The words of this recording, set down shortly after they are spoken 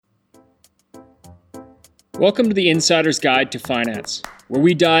Welcome to the Insider's Guide to Finance, where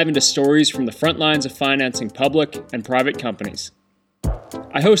we dive into stories from the front lines of financing public and private companies.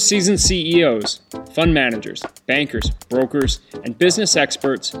 I host seasoned CEOs, fund managers, bankers, brokers, and business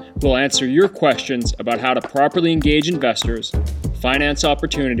experts who will answer your questions about how to properly engage investors, finance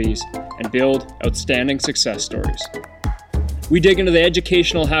opportunities, and build outstanding success stories. We dig into the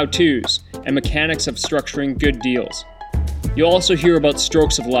educational how-tos and mechanics of structuring good deals. You'll also hear about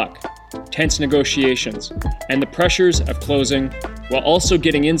strokes of luck, tense negotiations, and the pressures of closing, while also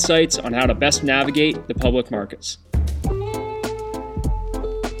getting insights on how to best navigate the public markets.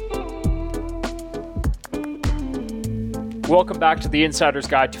 Welcome back to the Insider's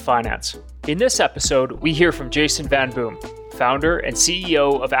Guide to Finance. In this episode, we hear from Jason VandeBoom, founder and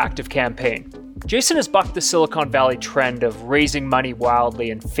CEO of Active Campaign. Jason has bucked the Silicon Valley trend of raising money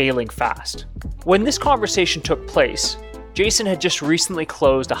wildly and failing fast. When this conversation took place, Jason had just recently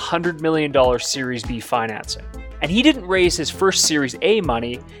closed $100 million Series B financing, and he didn't raise his first Series A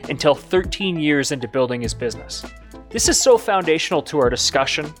money until 13 years into building his business. This is so foundational to our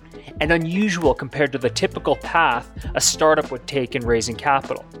discussion and unusual compared to the typical path a startup would take in raising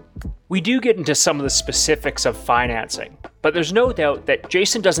capital. We do get into some of the specifics of financing, but there's no doubt that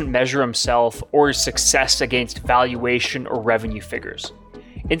Jason doesn't measure himself or his success against valuation or revenue figures.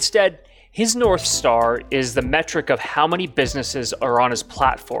 Instead, his North Star is the metric of how many businesses are on his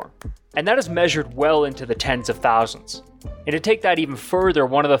platform, and that is measured well into the tens of thousands. And to take that even further,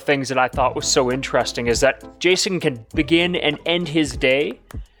 one of the things that I thought was so interesting is that Jason can begin and end his day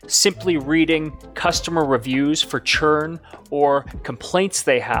simply reading customer reviews for churn or complaints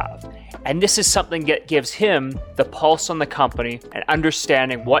they have. And this is something that gives him the pulse on the company and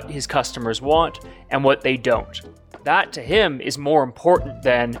understanding what his customers want and what they don't. That, to him, is more important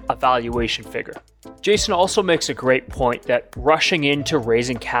than a valuation figure. Jason also makes a great point that rushing into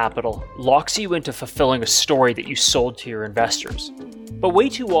raising capital locks you into fulfilling a story that you sold to your investors. But way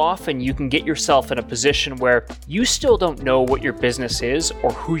too often, you can get yourself in a position where you still don't know what your business is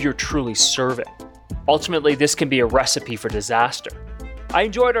or who you're truly serving. Ultimately, this can be a recipe for disaster. I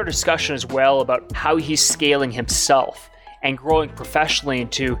enjoyed our discussion as well about how he's scaling himself and growing professionally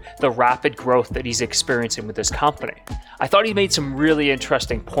into the rapid growth that he's experiencing with his company. I thought he made some really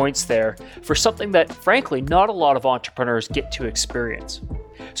interesting points there for something that, frankly, not a lot of entrepreneurs get to experience.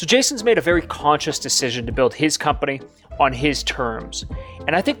 So Jason's made a very conscious decision to build his company on his terms,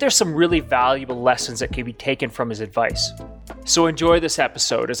 and I think there's some really valuable lessons that can be taken from his advice. So enjoy this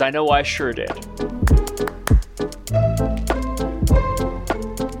episode, as I know I sure did.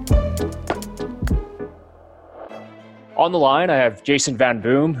 On the line, I have Jason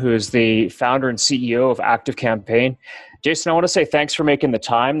VandeBoom, who is the founder and CEO of Active Campaign. Jason, I want to say thanks for making the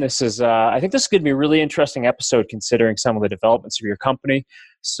time. This is, I think this is going to be a really interesting episode considering some of the developments of your company.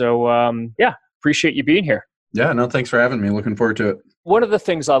 So, appreciate you being here. Yeah, no, thanks for having me. Looking forward to it. One of the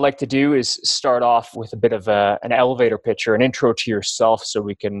things I like to do is start off with a bit of an elevator pitch or an intro to yourself so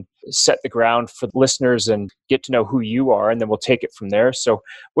we can set the ground for the listeners and get to know who you are, and then we'll take it from there. So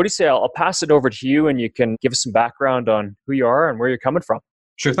what do you say? I'll pass it over to you and you can give us some background on who you are and where you're coming from.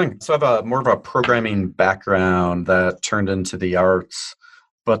 Sure thing. So I have more of a programming background that turned into the arts,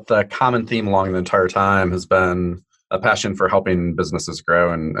 but the common theme along the entire time has been a passion for helping businesses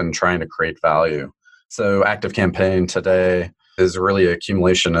grow and trying to create value. So Active Campaign today is really an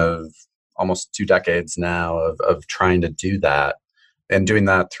accumulation of almost 2 decades now of trying to do that and doing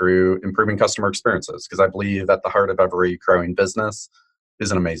that through improving customer experiences. Because I believe at the heart of every growing business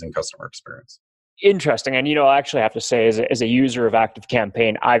is an amazing customer experience. Interesting. And, I actually have to say, as a user of Active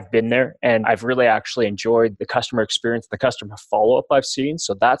Campaign, I've been there and I've really actually enjoyed the customer experience, the customer follow-up I've seen.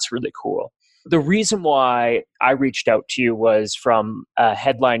 So that's really cool. The reason why I reached out to you was from a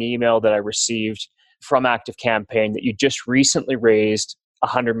headline email that I received from Active Campaign that you just recently raised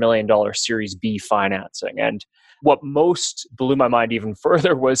 $100 million Series B financing. And what most blew my mind even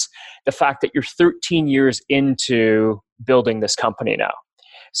further was the fact that you're 13 years into building this company now.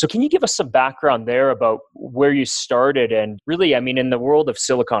 So can you give us some background there about where you started? And really, in the world of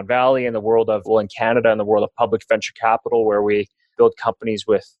Silicon Valley, in the world of, in Canada, in the world of public venture capital, where we build companies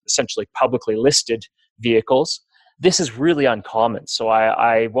with essentially publicly listed vehicles, this is really uncommon. So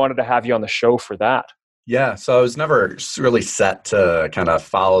I wanted to have you on the show for that. Yeah, so I was never really set to kind of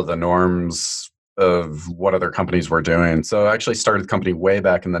follow the norms of what other companies were doing. So I actually started the company way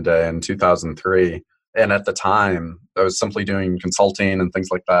back in the day in 2003. And at the time, I was simply doing consulting and things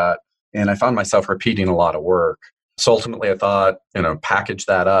like that. And I found myself repeating a lot of work. So ultimately I thought, package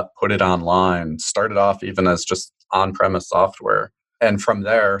that up, put it online, started off even as just on-premise software. And from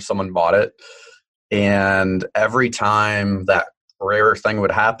there, someone bought it. And every time that rare thing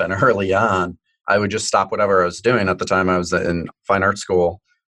would happen early on, I would just stop whatever I was doing. At the time, I was in fine art school,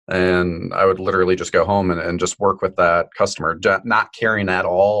 and I would literally just go home and just work with that customer, not caring at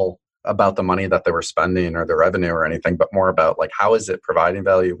all about the money that they were spending or the revenue or anything, but more about like, how is it providing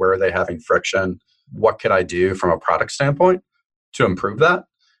value? Where are they having friction? What could I do from a product standpoint to improve that?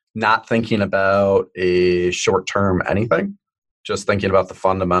 Not thinking about a short-term anything, just thinking about the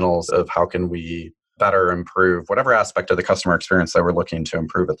fundamentals of how can we better improve whatever aspect of the customer experience that we're looking to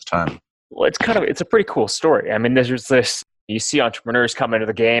improve at the time. Well, it's a pretty cool story. I mean, there's this, you see entrepreneurs come into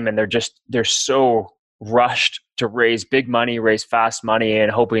the game and they're so rushed to raise big money, raise fast money,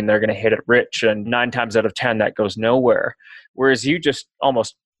 and hoping they're going to hit it rich. And 9 times out of 10, that goes nowhere. Whereas you just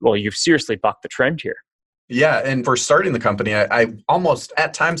you've seriously bucked the trend here. Yeah. And for starting the company, I almost,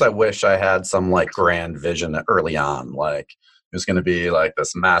 at times, I wish I had some like grand vision early on, like it was going to be like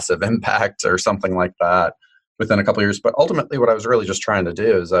this massive impact or something like that within a couple of years. But ultimately, what I was really just trying to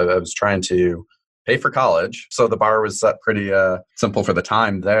do is I was trying to pay for college. So the bar was set pretty simple for the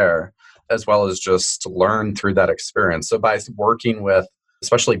time there, as well as just learn through that experience. So by working with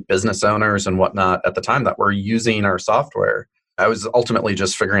especially business owners and whatnot at the time that were using our software, I was ultimately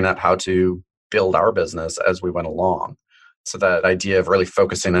just figuring out how to build our business as we went along. So that idea of really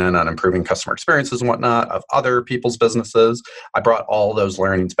focusing in on improving customer experiences and whatnot of other people's businesses, I brought all those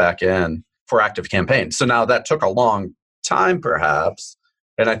learnings back in for ActiveCampaign. So now that took a long time perhaps,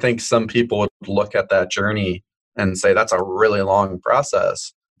 and I think some people would look at that journey and say that's a really long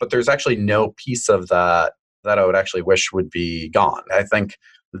process. But there's actually no piece of that I would actually wish would be gone. I think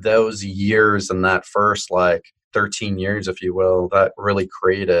those years and that first like 13 years, if you will, that really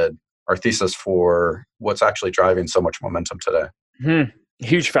created our thesis for what's actually driving so much momentum today.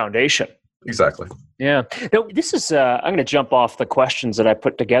 Huge foundation. Exactly. Yeah. Now, this is, I'm going to jump off the questions that I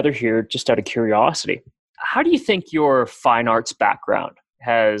put together here just out of curiosity. How do you think your fine arts background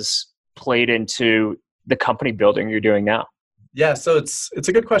has played into the company building you're doing now? Yeah, so it's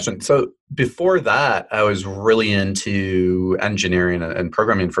a good question. So before that, I was really into engineering and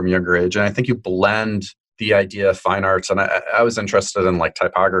programming from a younger age. And I think you blend the idea of fine arts, and I was interested in like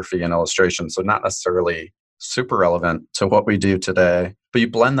typography and illustration, so not necessarily super relevant to what we do today. But you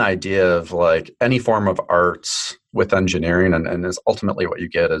blend the idea of like any form of arts with engineering, and is ultimately what you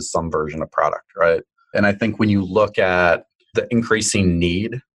get is some version of product, right? And I think when you look at the increasing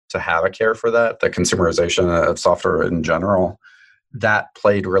need to have a care for that, the consumerization of software in general, that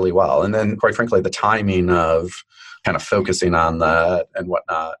played really well. And then, quite frankly, the timing of kind of focusing on that and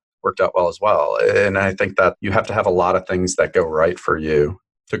whatnot worked out well as well. And I think that you have to have a lot of things that go right for you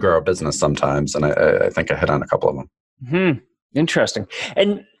to grow a business sometimes. And I think I hit on a couple of them. Interesting.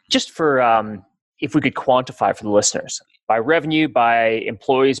 And just for, if we could quantify for the listeners, by revenue, by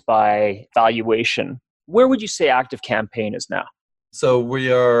employees, by valuation, where would you say ActiveCampaign is now? So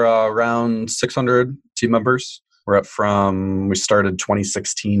we are around 600 team members. We're up from, we started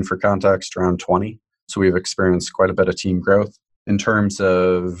 2016 for context, around 20. So we've experienced quite a bit of team growth. In terms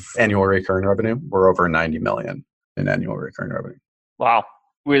of annual recurring revenue, we're over 90 million in annual recurring revenue. Wow.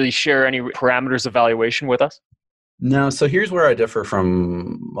 Will you share any parameters of valuation with us? No. So here's where I differ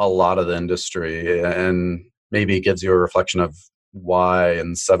from a lot of the industry, and maybe it gives you a reflection of why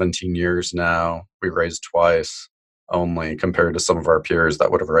in 17 years now we raised twice only compared to some of our peers that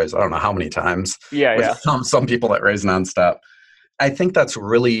would have raised, I don't know how many times. Yeah. Some people that raise nonstop. I think that's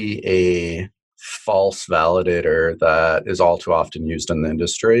really a false validator that is all too often used in the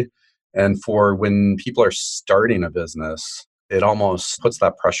industry. And for when people are starting a business, it almost puts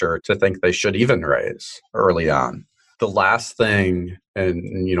that pressure to think they should even raise early on. The last thing, and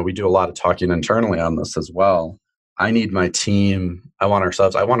we do a lot of talking internally on this as well, I need my team, I want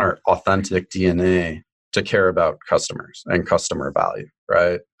our authentic DNA to care about customers and customer value,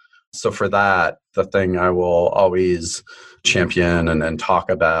 right? So for that, the thing I will always champion and talk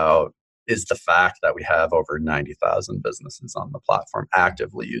about is the fact that we have over 90,000 businesses on the platform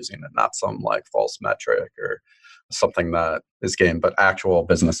actively using it, not some like false metric or something that is gained, but actual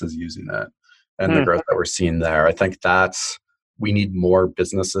businesses using it and the growth that we're seeing there. I think we need more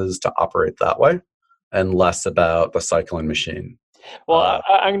businesses to operate that way and less about the cycling machine. Well,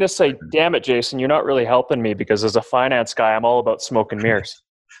 I'm going to say, damn it, Jason, you're not really helping me because as a finance guy, I'm all about smoke and mirrors.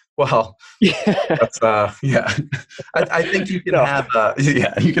 Well, that's yeah. I think you can have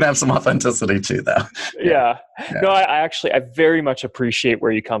you can have some authenticity too, though. Yeah. No, I very much appreciate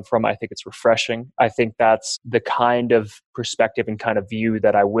where you come from. I think it's refreshing. I think that's the kind of perspective and kind of view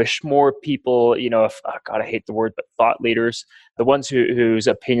that I wish more people, I hate the word, but thought leaders, the ones whose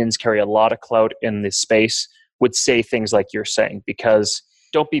opinions carry a lot of clout in this space, would say things like you're saying, because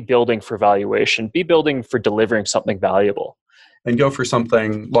don't be building for valuation, be building for delivering something valuable. and go for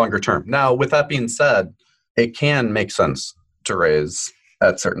something longer term. Now, with that being said, it can make sense to raise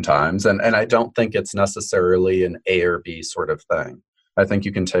at certain times. And I don't think it's necessarily an A or B sort of thing. I think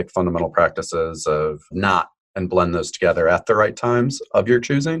you can take fundamental practices of not and blend those together at the right times of your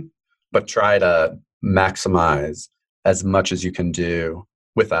choosing, but try to maximize as much as you can do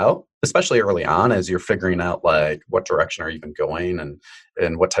without, especially early on as you're figuring out like what direction are you even going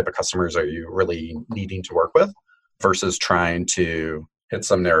and what type of customers are you really needing to work with versus trying to hit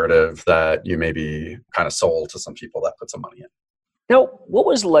some narrative that you maybe kind of sold to some people that put some money in. Now, what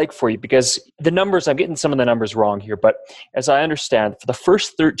was it like for you? Because the numbers, I'm getting some of the numbers wrong here, but as I understand, for the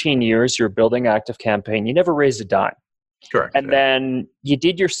first 13 years you're building Active Campaign, you never raised a dime. Correct. And then you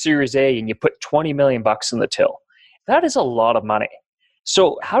did your Series A and you put 20 million bucks in the till. That is a lot of money.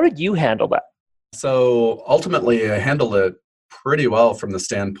 So how did you handle that? So ultimately, I handled it pretty well from the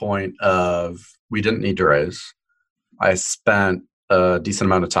standpoint of we didn't need to raise. I spent a decent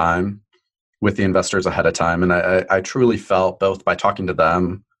amount of time with the investors ahead of time. And I truly felt both by talking to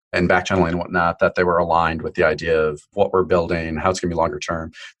them and back channeling and whatnot, that they were aligned with the idea of what we're building, how it's going to be longer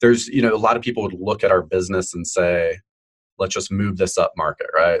term. There's, a lot of people would look at our business and say, let's just move this up market,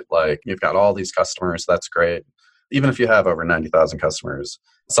 right? Like you've got all these customers, that's great. Even if you have over 90,000 customers,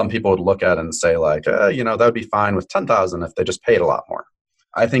 some people would look at it and say like, that would be fine with 10,000 if they just paid a lot more.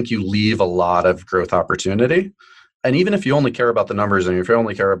 I think you leave a lot of growth opportunity. And even if you only care about the numbers and if you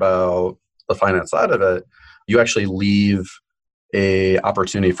only care about the finance side of it, you actually leave a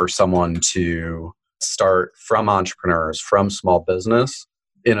opportunity for someone to start from entrepreneurs, from small business,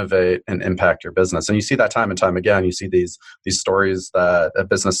 innovate and impact your business. And you see that time and time again. You see these stories that a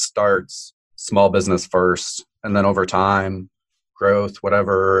business starts small business first, and then over time, growth,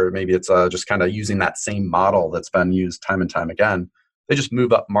 whatever, maybe it's just kind of using that same model that's been used time and time again. They just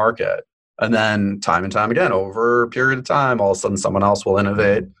move up market. And then time and time again, over a period of time, all of a sudden someone else will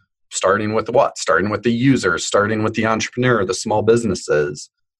innovate, starting with what? Starting with the user, starting with the entrepreneur, the small businesses,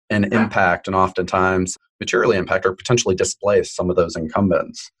 and impact, and oftentimes materially impact or potentially displace some of those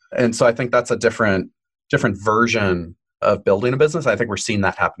incumbents. And so I think that's a different version of building a business. I think we're seeing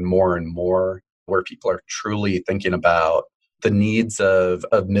that happen more and more, where people are truly thinking about the needs of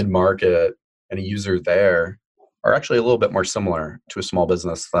mid-market, and a user there are actually a little bit more similar to a small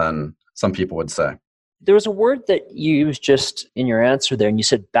business than some people would say. There was a word that you used just in your answer there, and you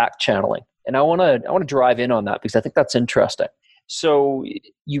said back channeling. And I want to drive in on that because I think that's interesting. So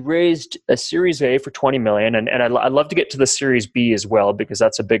you raised a Series A for 20 million, and I'd love to get to the Series B as well because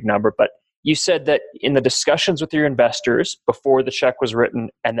that's a big number. But you said that in the discussions with your investors before the check was written,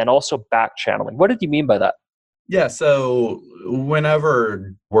 and then also back channeling. What did you mean by that? Yeah, so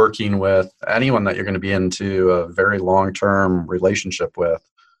whenever working with anyone that you're going to be into a very long-term relationship with,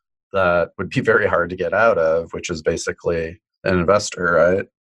 that would be very hard to get out of, which is basically an investor, right?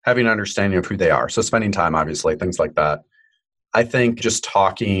 Having an understanding of who they are. So spending time, obviously, things like that. I think just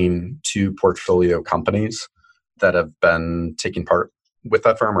talking to portfolio companies that have been taking part with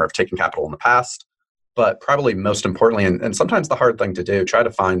that firm or have taken capital in the past, but probably most importantly, and sometimes the hard thing to do, try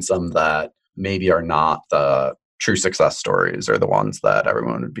to find some that maybe are not the true success stories or the ones that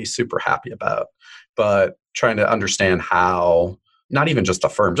everyone would be super happy about, but trying to understand how, not even just a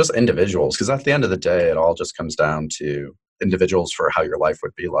firm, just individuals, because at the end of the day, it all just comes down to individuals for how your life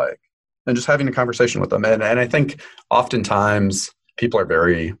would be like, and just having a conversation with them. And I think oftentimes people are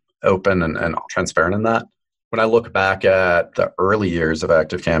very open and transparent in that. When I look back at the early years of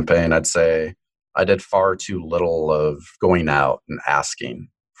Active Campaign, I'd say I did far too little of going out and asking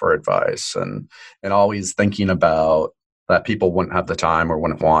for advice and always thinking about that people wouldn't have the time or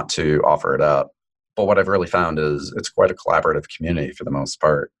wouldn't want to offer it up. But what I've really found is it's quite a collaborative community for the most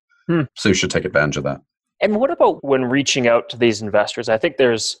part. So you should take advantage of that. And what about when reaching out to these investors? I think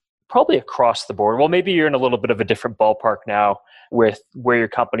there's probably across the board. Well, maybe you're in a little bit of a different ballpark now with where your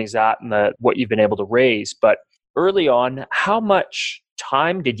company's at and what you've been able to raise. But early on, how much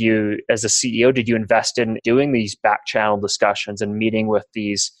time did you, as a CEO, did you invest in doing these back channel discussions and meeting with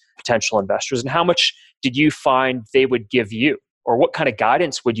these potential investors? And how much did you find they would give you? Or what kind of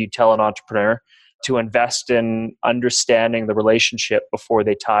guidance would you tell an entrepreneur to invest in understanding the relationship before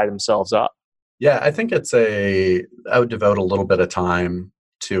they tie themselves up? Yeah, I think I would devote a little bit of time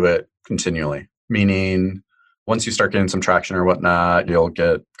to it continually, meaning once you start getting some traction or whatnot, you'll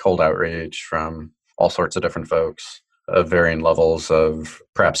get cold outreach from all sorts of different folks of varying levels of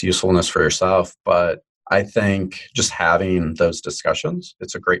perhaps usefulness for yourself. But I think just having those discussions,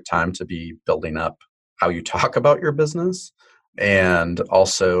 it's a great time to be building up how you talk about your business, and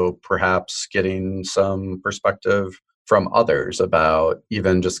also perhaps getting some perspective from others about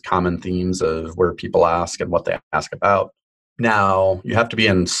even just common themes of where people ask and what they ask about. Now, you have to be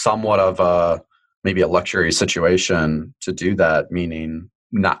in somewhat of maybe a luxury situation to do that, meaning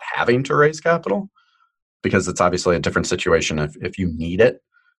not having to raise capital, because it's obviously a different situation if you need it.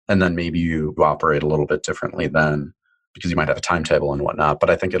 And then maybe you operate a little bit differently then because you might have a timetable and whatnot. But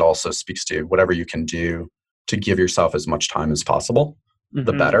I think it also speaks to whatever you can do to give yourself as much time as possible,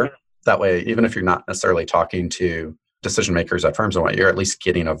 the better. That way, even if you're not necessarily talking to decision makers at firms and what, you're at least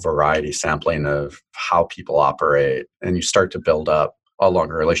getting a variety sampling of how people operate, and you start to build up a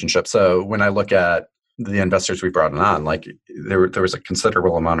longer relationship. So when I look at the investors we brought on, like there was a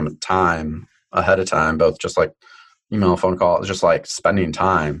considerable amount of time ahead of time, both just like email, phone call, just like spending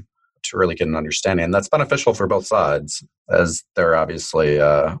time to really get an understanding. And that's beneficial for both sides, as they're obviously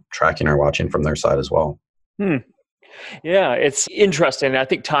tracking or watching from their side as well. Yeah, it's interesting. I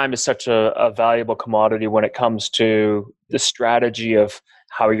think time is such a valuable commodity when it comes to the strategy of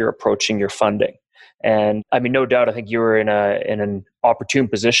how you're approaching your funding. And I mean, no doubt, I think you were in an opportune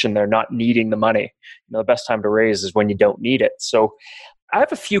position there, not needing the money. The best time to raise is when you don't need it. So I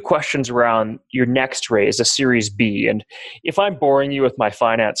have a few questions around your next raise, a Series B. And if I'm boring you with my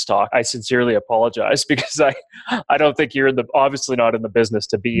finance talk, I sincerely apologize because I don't think you're obviously not in the business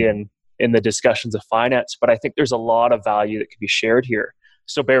to be in the discussions of finance, but I think there's a lot of value that can be shared here.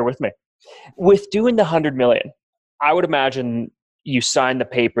 So bear with me. With doing the 100 million, I would imagine you signed the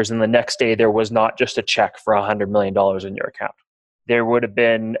papers and the next day there was not just a check for $100 million in your account. There would have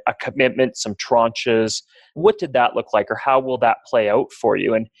been a commitment, some tranches. What did that look like, or how will that play out for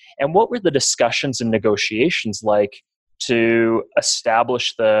you? And what were the discussions and negotiations like to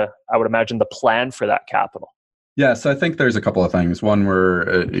establish I would imagine, the plan for that capital? Yeah, so I think there's a couple of things. One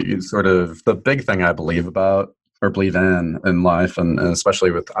where sort of the big thing I believe about or believe in life, and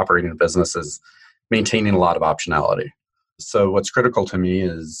especially with operating a business, is maintaining a lot of optionality. So what's critical to me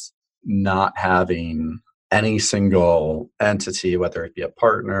is not having any single entity, whether it be a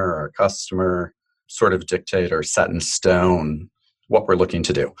partner or a customer, sort of dictate or set in stone what we're looking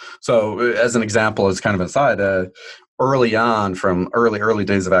to do. So as an example, as kind of an aside, early on, from early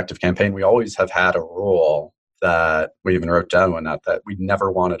days of Active Campaign, we always have had a rule that we even wrote down one out, that we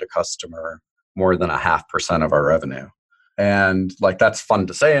never wanted a customer more than 0.5% of our revenue. And like, that's fun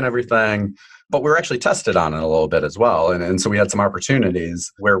to say and everything, but we were actually tested on it a little bit as well. And so we had some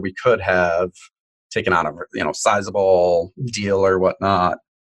opportunities where we could have taken on a sizable deal or whatnot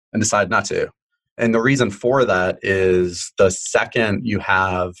and decide not to. And the reason for that is the second you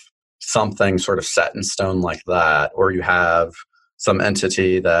have something sort of set in stone like that, or you have some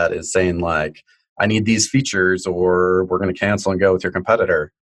entity that is saying like, I need these features or we're going to cancel and go with your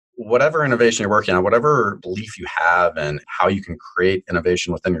competitor, whatever innovation you're working on, whatever belief you have in how you can create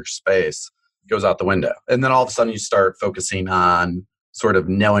innovation within your space goes out the window. And then all of a sudden you start focusing on sort of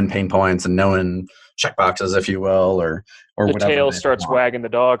knowing pain points and knowing checkboxes, if you will, or the whatever. Tail starts wagging the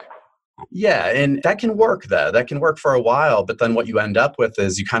dog. Yeah, and that can work though. That can work for a while, but then what you end up with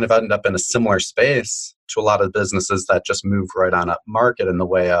is you kind of end up in a similar space to a lot of businesses that just move right on up market, in the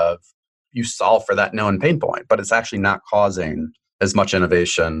way of you solve for that known pain point, but it's actually not causing as much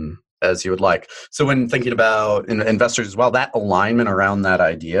innovation as you would like. So when thinking about investors as well, that alignment around that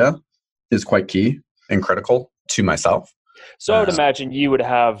idea is quite key and critical to myself. So I would imagine you would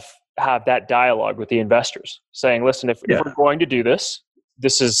have that dialogue with the investors saying, listen, if we're going to do this,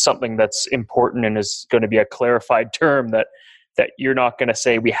 this is something that's important and is going to be a clarified term that you're not going to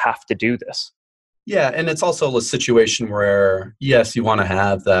say we have to do this. Yeah, and it's also a situation where, yes, you want to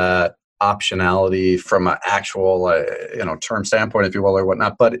have that optionality from an actual term standpoint, if you will, or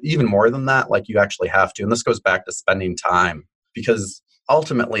whatnot, but even more than that, like, you actually have to, and this goes back to spending time, because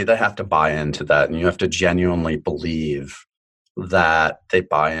ultimately they have to buy into that, and you have to genuinely believe that they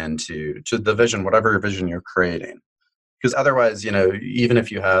buy into the vision, whatever vision you're creating. Because otherwise, even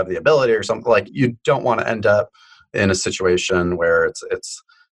if you have the ability or something, like, you don't want to end up in a situation where it's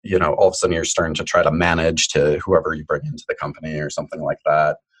all of a sudden you're starting to try to manage to whoever you bring into the company or something like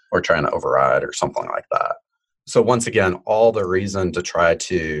that, or trying to override or something like that. So once again, all the reason to try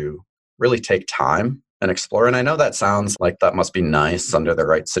to really take time and explore. And I know that sounds like that must be nice under the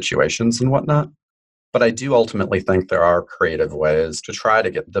right situations and whatnot, but I do ultimately think there are creative ways to try to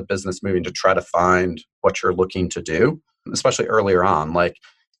get the business moving, to try to find what you're looking to do, especially earlier on. Like,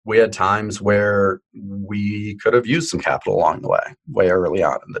 we had times where we could have used some capital along the way early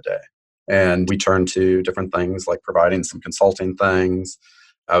on in the day. And we turned to different things like providing some consulting things.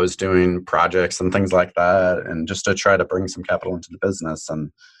 I was doing projects and things like that, and just to try to bring some capital into the business.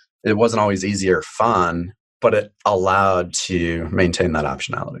 And it wasn't always easy or fun, but it allowed to maintain that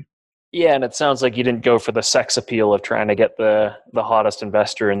optionality. Yeah, and it sounds like you didn't go for the sex appeal of trying to get the hottest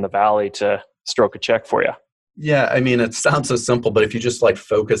investor in the valley to stroke a check for you. Yeah, I mean, it sounds so simple, but if you just like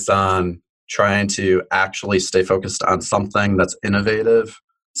focus on trying to actually stay focused on something that's innovative,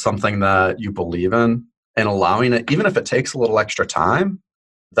 something that you believe in, and allowing it, even if it takes a little extra time,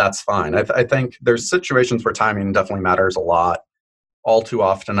 that's fine. I think there's situations where timing definitely matters a lot. All too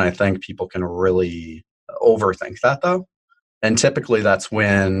often, I think people can really overthink that though. And typically that's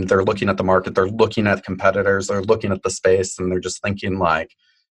when they're looking at the market, they're looking at competitors, they're looking at the space, and they're just thinking like,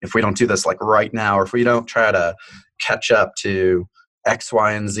 if we don't do this like right now, or if we don't try to catch up to X,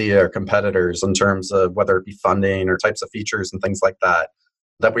 Y, and Z or competitors in terms of whether it be funding or types of features and things like that,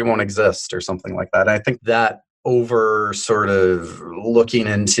 that we won't exist or something like that. And I think that over sort of looking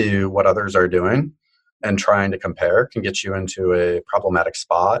into what others are doing and trying to compare can get you into a problematic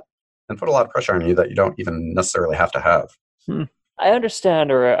spot and put a lot of pressure on you that you don't even necessarily have to have. I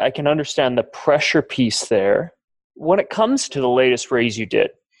understand, or I can understand the pressure piece there. When it comes to the latest raise you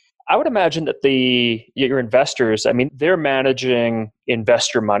did, I would imagine that your investors, I mean, they're managing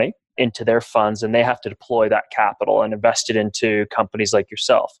investor money into their funds and they have to deploy that capital and invest it into companies like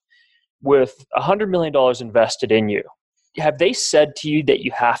yourself. With $100 million invested in you, have they said to you that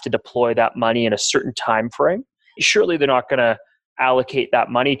you have to deploy that money in a certain time frame? Surely they're not going to allocate that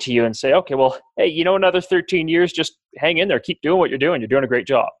money to you and say, okay, well, hey, another 13 years, just hang in there, keep doing what you're doing. You're doing a great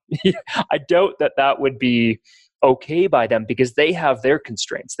job. I doubt that would be okay by them because they have their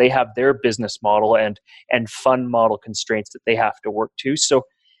constraints. They have their business model and fund model constraints that they have to work to. So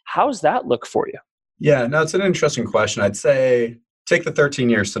how's that look for you? Yeah, no, it's an interesting question. I'd say take the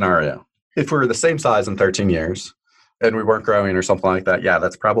 13-year scenario. If we were the same size in 13 years and we weren't growing or something like that, yeah,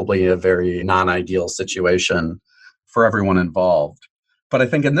 that's probably a very non-ideal situation for everyone involved. But I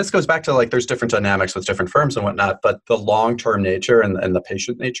think, and this goes back to like, there's different dynamics with different firms and whatnot, but the long-term nature and the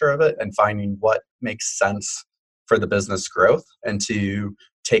patient nature of it and finding what makes sense for the business growth and to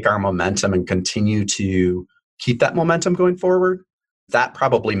take our momentum and continue to keep that momentum going forward, that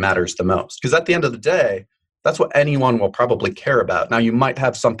probably matters the most. Because at the end of the day, that's what anyone will probably care about. Now, you might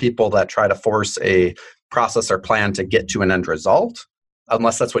have some people that try to force a process or plan to get to an end result.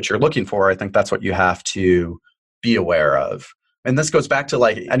 Unless that's what you're looking for, I think that's what you have to be aware of. And this goes back to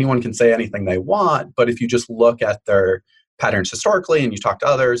like anyone can say anything they want, but if you just look at their patterns historically and you talk to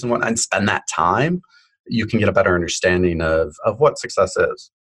others and whatnot and spend that time, you can get a better understanding of what success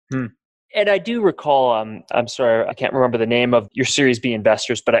is. And I do recall, I'm sorry, I can't remember the name of your Series B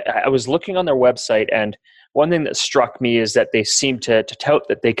investors, but I was looking on their website, and one thing that struck me is that they seem to tout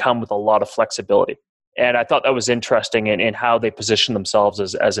that they come with a lot of flexibility. And I thought that was interesting in how they position themselves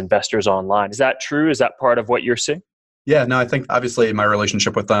as investors online. Is that true? Is that part of what you're seeing? Yeah, no, I think obviously my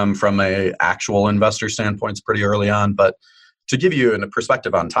relationship with them from a actual investor standpoint is pretty early on, but to give you a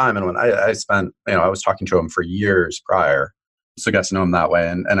perspective on time, and when I spent, I was talking to them for years prior, so got to know them that way.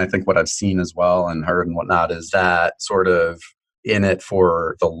 And I think what I've seen as well and heard and whatnot is that sort of in it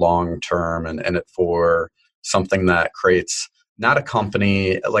for the long term and in it for something that creates not a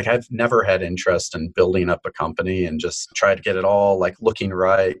company. Like I've never had interest in building up a company and just try to get it all like looking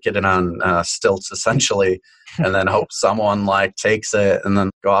right, get it on stilts essentially, and then hope someone like takes it and then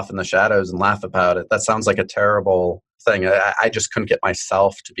go off in the shadows and laugh about it. That sounds like a terrible thing. I just couldn't get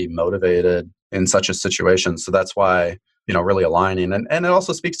myself to be motivated in such a situation. So that's why, really aligning. And it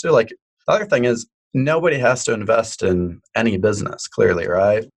also speaks to like, the other thing is nobody has to invest in any business, clearly,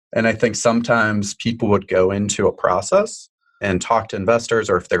 right? And I think sometimes people would go into a process and talk to investors,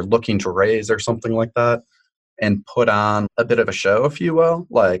 or if they're looking to raise or something like that, and put on a bit of a show, if you will,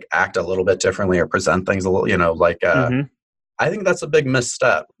 like act a little bit differently or present things a little, I think that's a big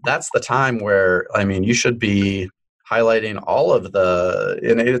misstep. That's the time where, you should be highlighting all of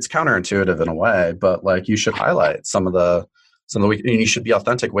and it's counterintuitive in a way, but like you should highlight some of the, and you should be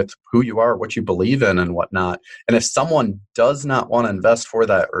authentic with who you are, what you believe in and whatnot. And if someone does not want to invest for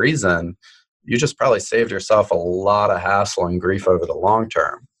that reason, you just probably saved yourself a lot of hassle and grief over the long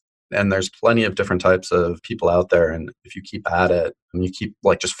term. And there's plenty of different types of people out there. And if you keep at it and you keep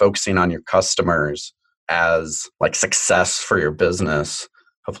like just focusing on your customers as like success for your business,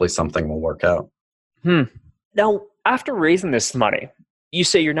 hopefully something will work out. Now, after raising this money, you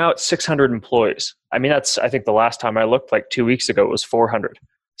say you're now at 600 employees. I think the last time I looked like 2 weeks ago, it was 400.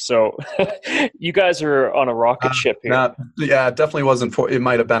 So you guys are on a rocket ship here. It definitely wasn't. It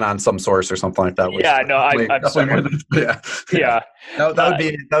might have been on some source or something like that. Yeah, no, I'm sorry. Yeah.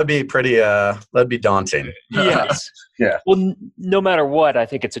 That would be pretty. That'd be daunting. Yes. Yeah. Well, no matter what, I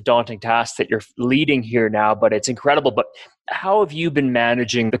think it's a daunting task that you're leading here now, but it's incredible. But how have you been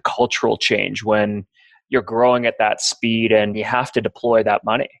managing the cultural change when you're growing at that speed and you have to deploy that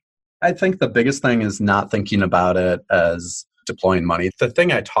money? I think the biggest thing is not thinking about it as deploying money. The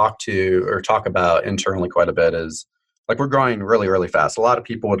thing I talk about internally quite a bit is like we're growing really, really fast. A lot of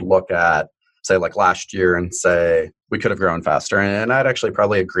people would look at, say, like last year and say, we could have grown faster. And I'd actually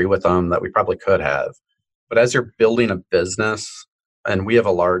probably agree with them that we probably could have. But as you're building a business, and we have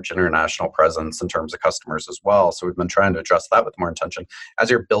a large international presence in terms of customers as well, so we've been trying to address that with more intention.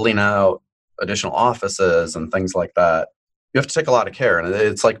 As you're building out additional offices and things like that, you have to take a lot of care. And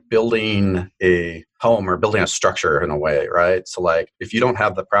it's like building a home or building a structure in a way, right? So like if you don't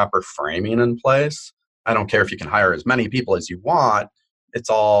have the proper framing in place, I don't care if you can hire as many people as you want, it's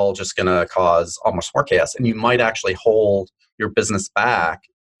all just going to cause almost more chaos. And you might actually hold your business back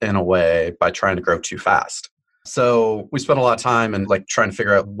in a way by trying to grow too fast. So we spent a lot of time in like trying to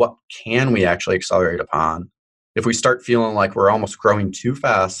figure out what can we actually accelerate upon. If we start feeling like we're almost growing too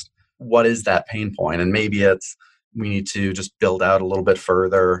fast, what is that pain point? And maybe it's we need to just build out a little bit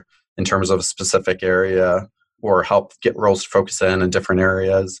further in terms of a specific area or help get roles to focus in different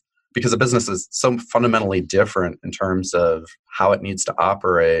areas, because a business is so fundamentally different in terms of how it needs to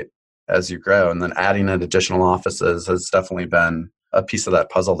operate as you grow. And then adding in additional offices has definitely been a piece of that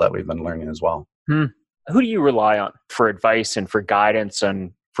puzzle that we've been learning as well. Who do you rely on for advice and for guidance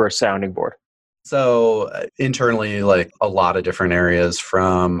and for a sounding board? So internally, like a lot of different areas,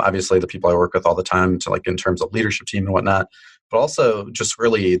 from obviously the people I work with all the time to like in terms of leadership team and whatnot, but also just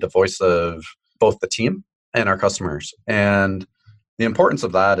really the voice of both the team and our customers. And the importance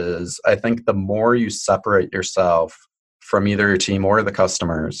of that is I think the more you separate yourself from either your team or the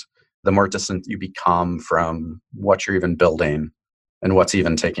customers, the more distant you become from what you're even building and what's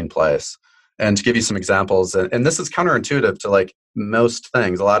even taking place. And to give you some examples, and this is counterintuitive to like most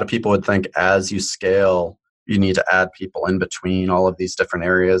things, a lot of people would think as you scale, you need to add people in between all of these different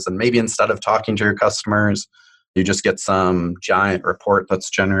areas. And maybe instead of talking to your customers, you just get some giant report that's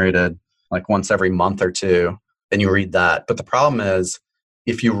generated like once every month or two, and you read that. But the problem is,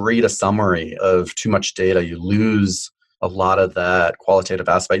 if you read a summary of too much data, you lose a lot of that qualitative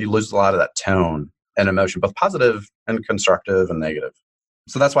aspect. You lose a lot of that tone and emotion, both positive and constructive and negative.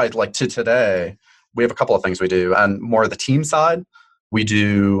 So that's why, like to today, we have a couple of things we do. On more of the team side, we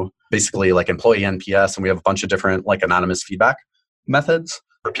do basically like employee NPS, and we have a bunch of different like anonymous feedback methods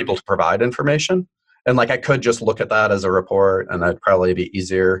for people to provide information. And like I could just look at that as a report, and that'd probably be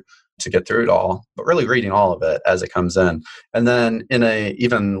easier to get through it all, but really reading all of it as it comes in. And then in a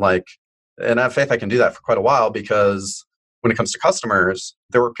even like, and I have faith I can do that for quite a while, because when it comes to customers,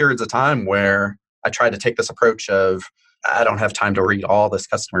 there were periods of time where I tried to take this approach of, I don't have time to read all this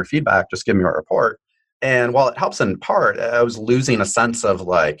customer feedback, just give me a report. And while it helps in part, I was losing a sense of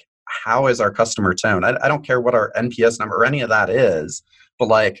like, how is our customer tone? I don't care what our NPS number or any of that is, but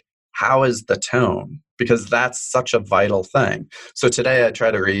like, how is the tone? Because that's such a vital thing. So today I try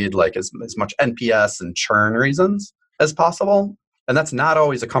to read like as much NPS and churn reasons as possible. And that's not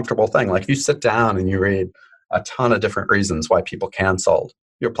always a comfortable thing. Like if you sit down and you read a ton of different reasons why people canceled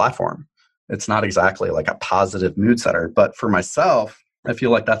your platform, it's not exactly like a positive mood setter. But for myself, I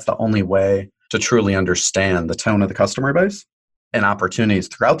feel like that's the only way to truly understand the tone of the customer base and opportunities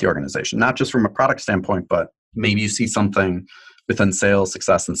throughout the organization, not just from a product standpoint, but maybe you see something within sales,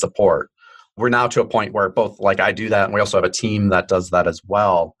 success, and support. We're now to a point where both like I do that, and we also have a team that does that as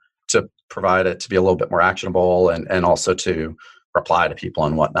well to provide it to be a little bit more actionable and also to reply to people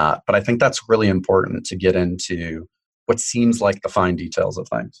and whatnot. But I think that's really important to get into what seems like the fine details of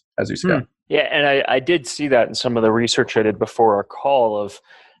things as you scale. Yeah, and I did see that in some of the research I did before our call of,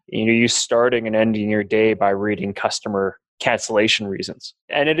 you starting and ending your day by reading customer cancellation reasons.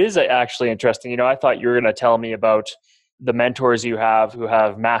 And it is actually interesting. I thought you were going to tell me about the mentors you have who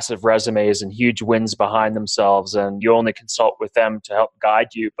have massive resumes and huge wins behind themselves, and you only consult with them to help guide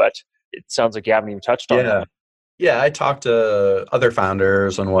you. But it sounds like you haven't even touched on that. Yeah, I talked to other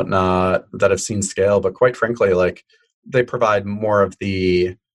founders and whatnot that have seen scale, but quite frankly, like they provide more of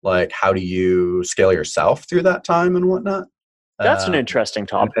the like, how do you scale yourself through that time and whatnot? That's an interesting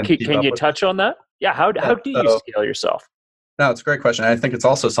topic. Can you touch on that? Yeah, how do you scale yourself? No, it's a great question. I think it's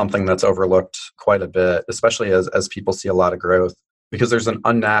also something that's overlooked quite a bit, especially as people see a lot of growth, because there's an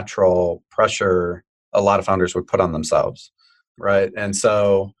unnatural pressure a lot of founders would put on themselves, right? And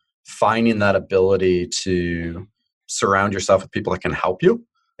so finding that ability to surround yourself with people that can help you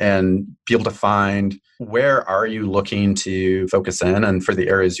and be able to find where are you looking to focus in, and for the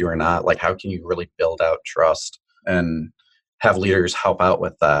areas you are not, like how can you really build out trust and have leaders help out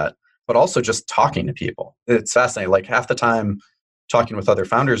with that, but also just talking to people. It's fascinating. Like half the time talking with other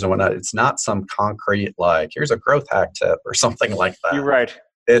founders and whatnot, it's not some concrete, like here's a growth hack tip or something like that. You're right.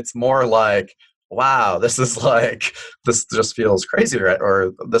 It's more like, wow, this just feels crazy, right?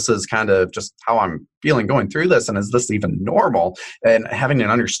 Or this is kind of just how I'm feeling going through this. And is this even normal? And having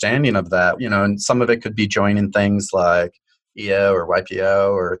an understanding of that, and some of it could be joining things like EO or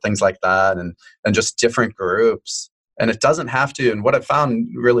YPO or things like that, and just different groups. And it doesn't have to. And what I found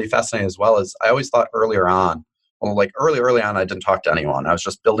really fascinating as well is I always thought earlier on, well, like early on, I didn't talk to anyone. I was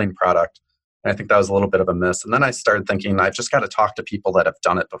just building product. And I think that was a little bit of a miss. And then I started thinking, I've just got to talk to people that have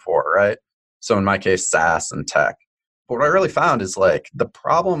done it before, right? So in my case, SaaS and tech. But what I really found is like the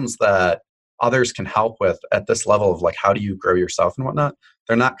problems that others can help with at this level of like, how do you grow yourself and whatnot?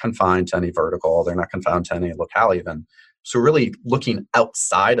 They're not confined to any vertical. They're not confined to any locale even. So really looking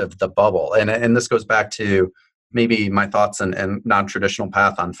outside of the bubble. And this goes back to maybe my thoughts and non-traditional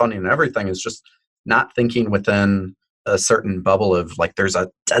path on funding and everything is just not thinking within a certain bubble of like, there's a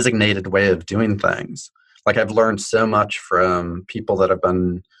designated way of doing things. Like I've learned so much from people that have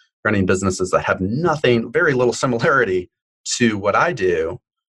been running businesses that have nothing, very little similarity to what I do.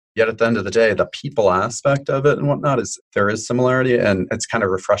 Yet at the end of the day, the people aspect of it and whatnot there is similarity, and it's kind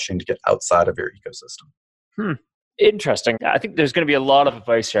of refreshing to get outside of your ecosystem. Interesting. I think there's going to be a lot of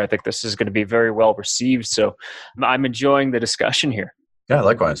advice here. I think this is going to be very well received. So I'm enjoying the discussion here. Yeah,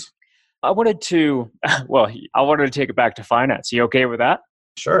 likewise. I wanted to take it back to finance. You okay with that?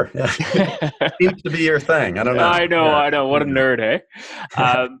 Sure. Yeah. Seems to be your thing. I don't know. I know. What a nerd, hey?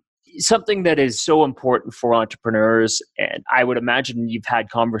 Something that is so important for entrepreneurs, and I would imagine you've had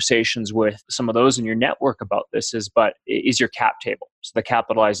conversations with some of those in your network about this, is your cap table. So the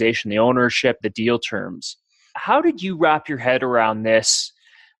capitalization, the ownership, the deal terms. How did you wrap your head around this?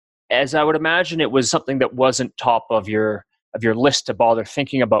 As I would imagine it was something that wasn't top of your list to bother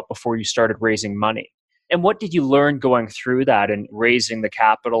thinking about before you started raising money. And what did you learn going through that and raising the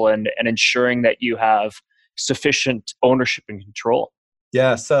capital and ensuring that you have sufficient ownership and control?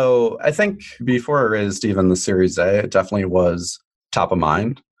 Yeah, so I think before I raised even the Series A, it definitely was top of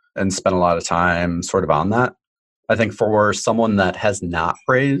mind and spent a lot of time sort of on that. I think for someone that has not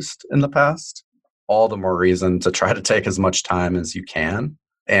raised in the past, all the more reason to try to take as much time as you can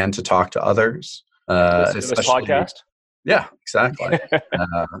and to talk to others. Listen to this podcast? Yeah, exactly.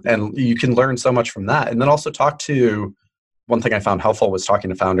 And you can learn so much from that. And then also one thing I found helpful was talking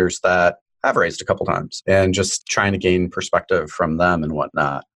to founders that have raised a couple times and just trying to gain perspective from them and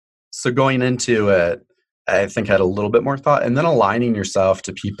whatnot. So going into it, I think I had a little bit more thought, and then aligning yourself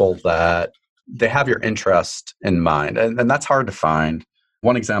to people that they have your interest in mind. And that's hard to find.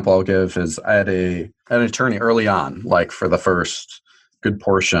 One example I'll give is I had an attorney early on, like for the first good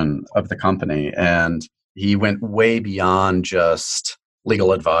portion of the company, and he went way beyond just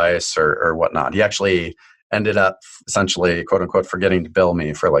legal advice or whatnot. He actually ended up essentially, quote unquote, forgetting to bill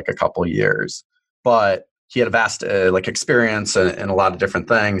me for like a couple of years. But he had a vast experience in a lot of different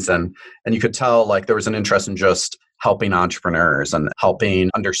things. And you could tell like there was an interest in just helping entrepreneurs and helping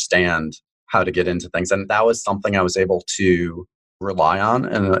understand how to get into things. And that was something I was able to rely on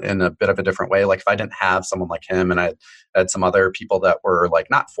in a bit of a different way. Like if I didn't have someone like him, and I had some other people that were like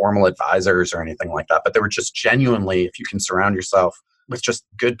not formal advisors or anything like that, but they were just genuinely, if you can surround yourself with just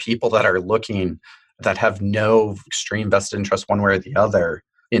good people that are looking, that have no extreme vested interest one way or the other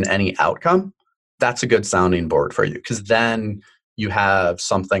in any outcome, that's a good sounding board for you. Because then you have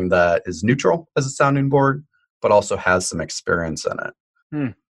something that is neutral as a sounding board, but also has some experience in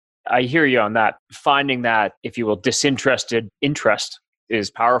it. I hear you on that. Finding that, if you will, disinterested interest is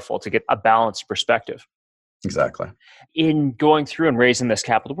powerful to get a balanced perspective. Exactly. In going through and raising this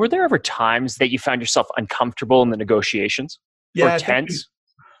capital, were there ever times that you found yourself uncomfortable in the negotiations? Yeah, or tense?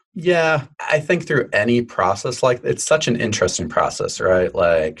 I think through any process, like it's such an interesting process, right?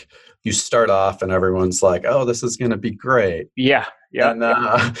 Like you start off and everyone's like, oh, this is going to be great. Yeah.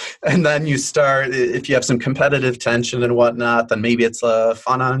 And then you start, if you have some competitive tension and whatnot, then maybe it's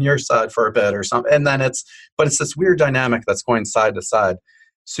fun on your side for a bit or something. And then it's this weird dynamic that's going side to side.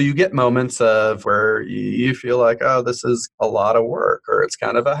 So you get moments of where you feel like, oh, this is a lot of work, or it's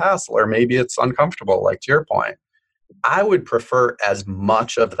kind of a hassle, or maybe it's uncomfortable, like to your point. I would prefer as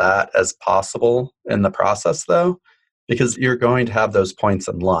much of that as possible in the process, though, because you're going to have those points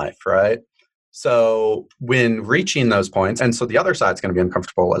in life, right? So when reaching those points, and so the other side's going to be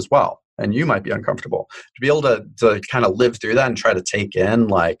uncomfortable as well, and you might be uncomfortable. To be able to kind of live through that and try to take in,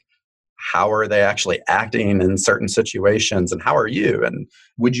 like, how are they actually acting in certain situations, and how are you? And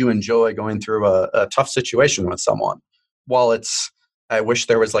would you enjoy going through a tough situation with someone? While I wish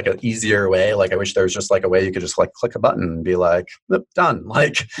there was like an easier way. Like I wish there was just like a way you could just like click a button and be like, done.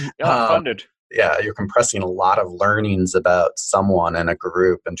 Like, funded. Yeah, you're compressing a lot of learnings about someone and a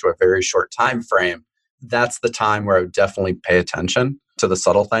group into a very short time frame. That's the time where I would definitely pay attention to the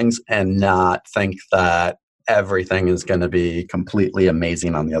subtle things and not think that everything is going to be completely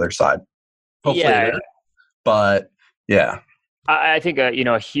amazing on the other side. Hopefully it is, but yeah. I think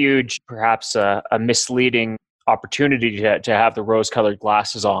a huge, perhaps a misleading opportunity to have the rose-colored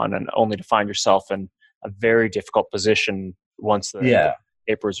glasses on and only to find yourself in a very difficult position once the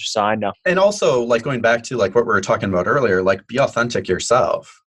papers are signed now. And also, like, going back to like what we were talking about earlier, like, be authentic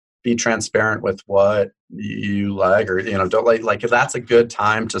yourself. Be transparent with what you like, or, don't like if that's a good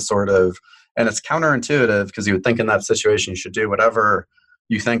time to sort of, and it's counterintuitive because you would think in that situation you should do whatever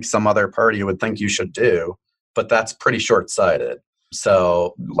you think some other party would think you should do, but that's pretty short-sighted.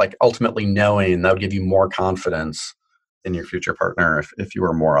 So, like, ultimately knowing that would give you more confidence in your future partner if you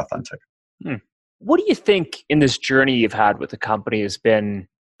were more authentic. What do you think in this journey you've had with the company has been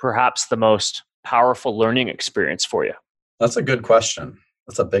perhaps the most powerful learning experience for you? That's a good question.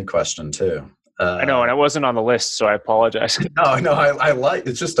 That's a big question too. I know, and it wasn't on the list, so I apologize. No, I like,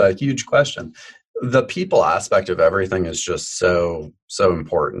 it's just a huge question. The people aspect of everything is just so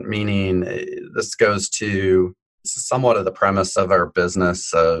important. Meaning, this goes to somewhat of the premise of our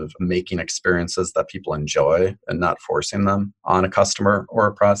business of making experiences that people enjoy and not forcing them on a customer or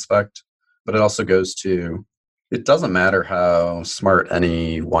a prospect. But it also goes to, it doesn't matter how smart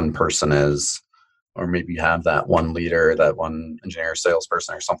any one person is, or maybe you have that one leader, that one engineer,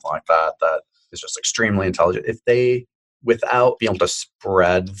 salesperson, or something like that, that is just extremely intelligent. If they, without being able to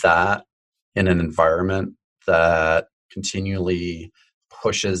spread that in an environment that continually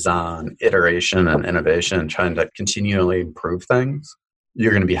pushes on iteration and innovation and trying to continually improve things,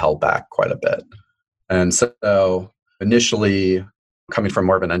 you're going to be held back quite a bit. And so initially, coming from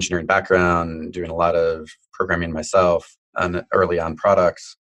more of an engineering background, doing a lot of programming myself and early on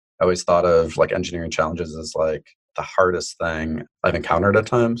products, I always thought of like engineering challenges as like the hardest thing I've encountered at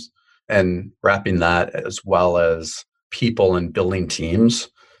times. And wrapping that as well as people and building teams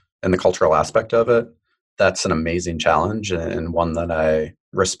and the cultural aspect of it, that's an amazing challenge and one that I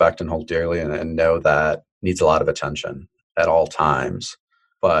respect and hold dearly and know that needs a lot of attention at all times.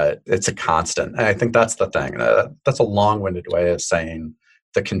 But it's a constant. And I think that's the thing. That's a long-winded way of saying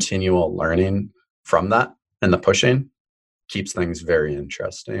the continual learning from that and the pushing keeps things very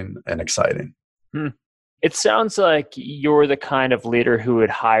interesting and exciting. It sounds like you're the kind of leader who would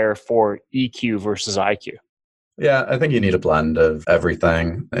hire for EQ versus IQ. Yeah, I think you need a blend of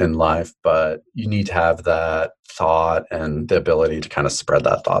everything in life, but you need to have that thought and the ability to kind of spread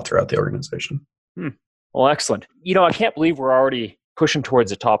that thought throughout the organization. Well, excellent. I can't believe we're already pushing towards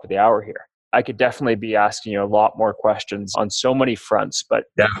the top of the hour here. I could definitely be asking you a lot more questions on so many fronts, but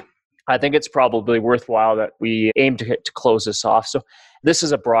yeah, I think it's probably worthwhile that we aim to close this off. So this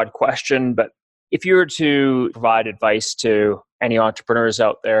is a broad question, but if you were to provide advice to any entrepreneurs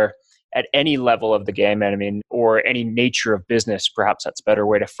out there at any level of the game, or any nature of business, perhaps that's a better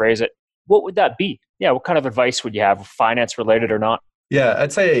way to phrase it, what would that be? Yeah, what kind of advice would you have, finance related or not? Yeah,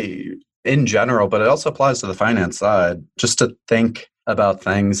 I'd say in general, but it also applies to the finance side, just to think about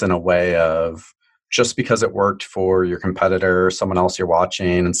things in a way of, just because it worked for your competitor, someone else you're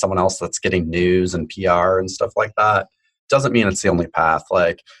watching, and someone else that's getting news and PR and stuff like that, doesn't mean it's the only path.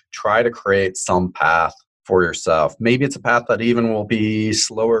 Like, try to create some path for yourself. Maybe it's a path that even will be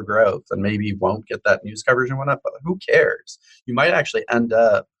slower growth and maybe you won't get that news coverage and whatnot, but who cares? You might actually end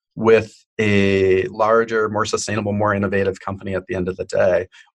up with a larger, more sustainable, more innovative company at the end of the day,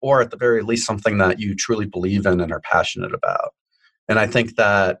 or at the very least, something that you truly believe in and are passionate about. And I think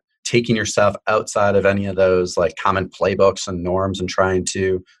that taking yourself outside of any of those like common playbooks and norms and trying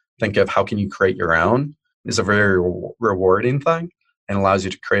to think of how can you create your own is a very rewarding thing and allows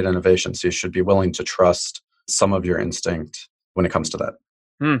you to create innovation. So you should be willing to trust some of your instinct when it comes to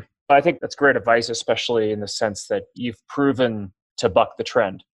that. I think that's great advice, especially in the sense that you've proven to buck the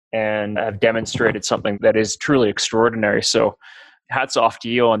trend and have demonstrated something that is truly extraordinary. So hats off to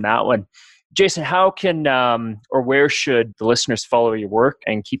you on that one. Jason, how can or where should the listeners follow your work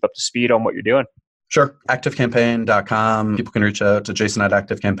and keep up to speed on what you're doing? Sure. ActiveCampaign.com. People can reach out to Jason at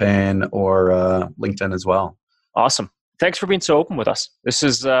ActiveCampaign or LinkedIn as well. Awesome. Thanks for being so open with us. This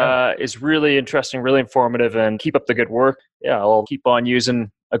is really interesting, really informative, and keep up the good work. Yeah, I'll keep on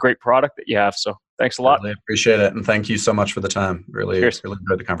using a great product that you have. So thanks a lot. Really appreciate it. And thank you so much for the time. Really enjoyed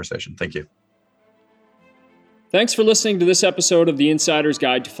the conversation. Thank you. Thanks for listening to this episode of The Insider's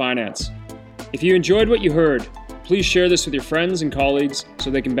Guide to Finance. If you enjoyed what you heard, please share this with your friends and colleagues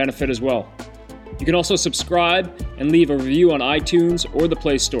so they can benefit as well. You can also subscribe and leave a review on iTunes or the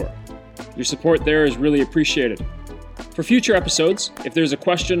Play Store. Your support there is really appreciated. For future episodes, if there's a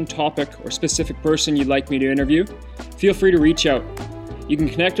question, topic, or specific person you'd like me to interview, feel free to reach out. You can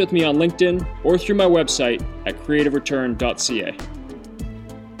connect with me on LinkedIn or through my website at creativereturn.ca.